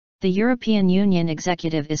The European Union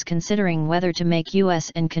executive is considering whether to make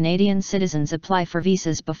US and Canadian citizens apply for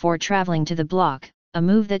visas before traveling to the bloc, a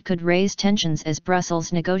move that could raise tensions as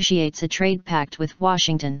Brussels negotiates a trade pact with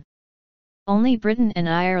Washington. Only Britain and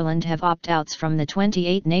Ireland have opt-outs from the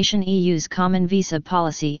 28-nation EU's common visa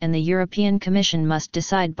policy, and the European Commission must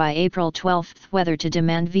decide by April 12 whether to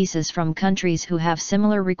demand visas from countries who have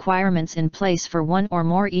similar requirements in place for one or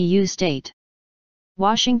more EU state.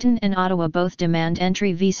 Washington and Ottawa both demand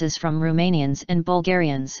entry visas from Romanians and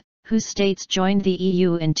Bulgarians, whose states joined the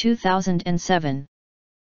EU in 2007.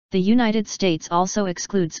 The United States also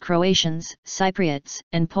excludes Croatians, Cypriots,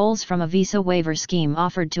 and Poles from a visa waiver scheme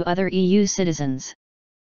offered to other EU citizens.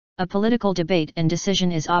 A political debate and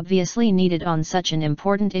decision is obviously needed on such an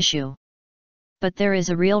important issue. But there is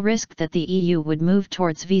a real risk that the EU would move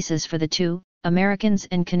towards visas for the two, Americans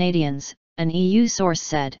and Canadians, an EU source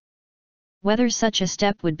said. Whether such a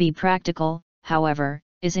step would be practical, however,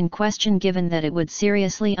 is in question given that it would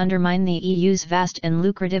seriously undermine the EU's vast and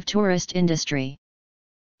lucrative tourist industry.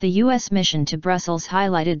 The U.S. mission to Brussels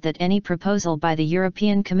highlighted that any proposal by the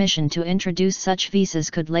European Commission to introduce such visas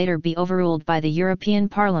could later be overruled by the European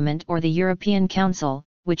Parliament or the European Council,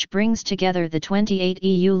 which brings together the 28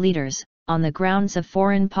 EU leaders, on the grounds of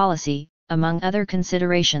foreign policy, among other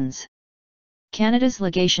considerations. Canada's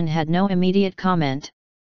legation had no immediate comment.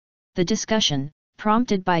 The discussion,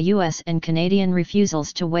 prompted by US and Canadian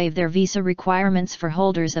refusals to waive their visa requirements for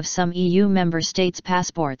holders of some EU member states'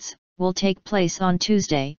 passports, will take place on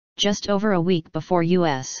Tuesday, just over a week before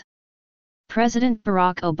U.S. President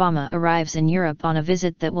Barack Obama arrives in Europe on a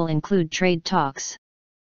visit that will include trade talks.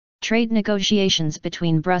 Trade negotiations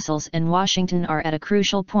between Brussels and Washington are at a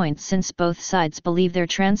crucial point since both sides believe their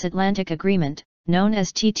transatlantic agreement, known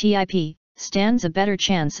as TTIP, stands a better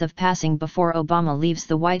chance of passing before Obama leaves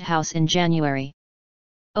the White House in January.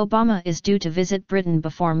 Obama is due to visit Britain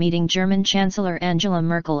before meeting German Chancellor Angela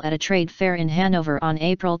Merkel at a trade fair in Hanover on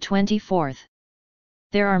April 24.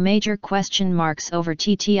 There are major question marks over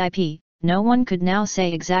TTIP, no one could now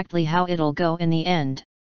say exactly how it'll go in the end.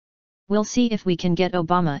 We'll see if we can get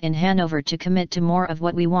Obama in Hanover to commit to more of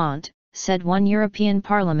what we want, said one European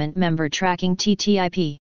Parliament member tracking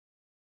TTIP.